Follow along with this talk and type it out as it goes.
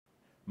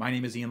My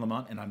name is Ian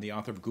Lamont, and I'm the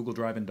author of Google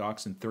Drive and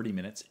Docs in 30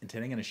 Minutes, and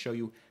today I'm going to show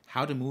you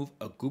how to move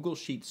a Google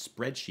Sheet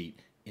spreadsheet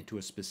into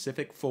a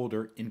specific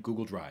folder in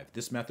Google Drive.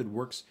 This method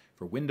works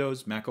for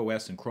Windows, Mac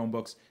OS, and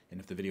Chromebooks, and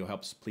if the video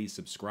helps, please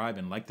subscribe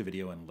and like the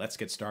video, and let's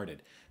get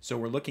started. So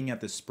we're looking at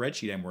this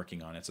spreadsheet I'm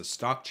working on. It's a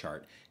stock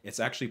chart. It's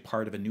actually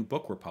part of a new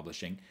book we're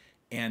publishing,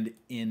 and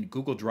in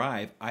Google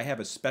Drive, I have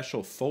a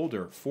special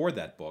folder for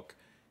that book.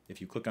 If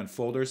you click on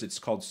folders, it's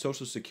called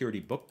Social Security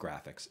Book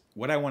Graphics.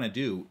 What I want to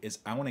do is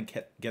I want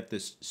to get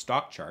this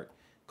stock chart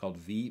called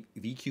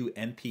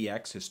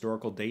VQNPX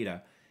Historical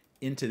Data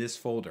into this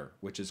folder,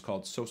 which is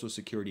called Social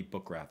Security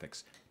Book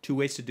Graphics. Two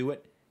ways to do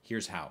it.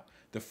 Here's how.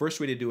 The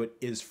first way to do it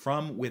is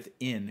from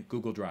within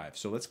Google Drive.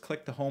 So let's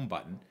click the Home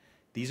button.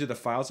 These are the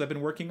files I've been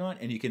working on,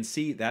 and you can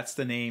see that's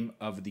the name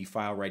of the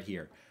file right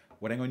here.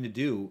 What I'm going to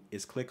do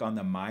is click on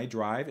the My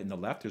Drive in the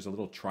left. There's a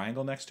little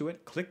triangle next to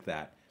it. Click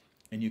that.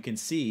 And you can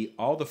see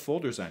all the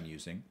folders I'm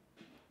using,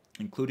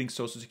 including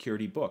Social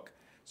Security Book.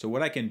 So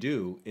what I can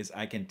do is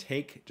I can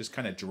just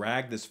kind of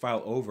drag this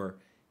file over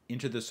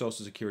into the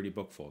Social Security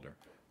Book folder.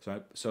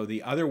 So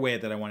the other way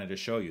that I wanted to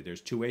show you, there's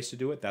two ways to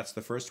do it. That's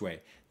the first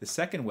way. The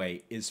second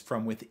way is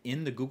from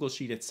within the Google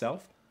Sheet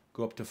itself,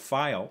 go up to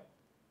File,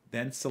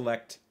 then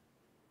select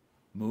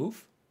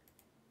Move,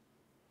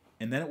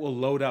 and then it will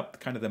load up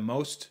kind of the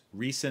most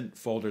recent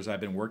folders I've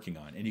been working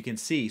on. And you can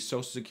see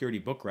Social Security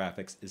Book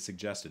Graphics is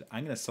suggested.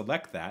 I'm going to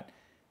select that,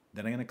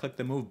 then I'm going to click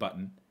the Move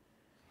button,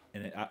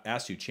 and it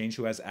asks you change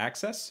who has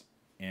access,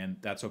 and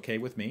that's okay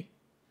with me.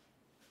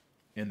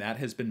 And that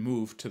has been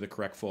moved to the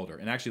correct folder.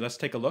 And actually, let's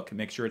take a look and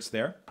make sure it's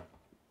there.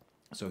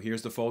 So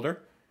here's the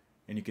folder,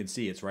 and you can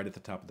see it's right at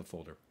the top of the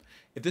folder.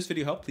 If this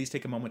video helped, please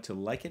take a moment to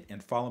like it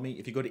and follow me.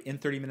 If you go to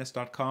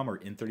in30minutes.com or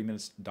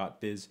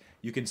in30minutes.biz,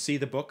 you can see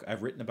the book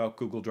I've written about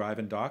Google Drive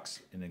and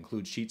Docs, and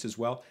includes sheets as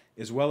well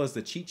as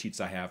the cheat sheets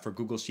I have for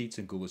Google Sheets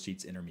and Google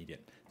Sheets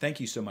Intermediate. Thank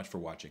you so much for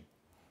watching.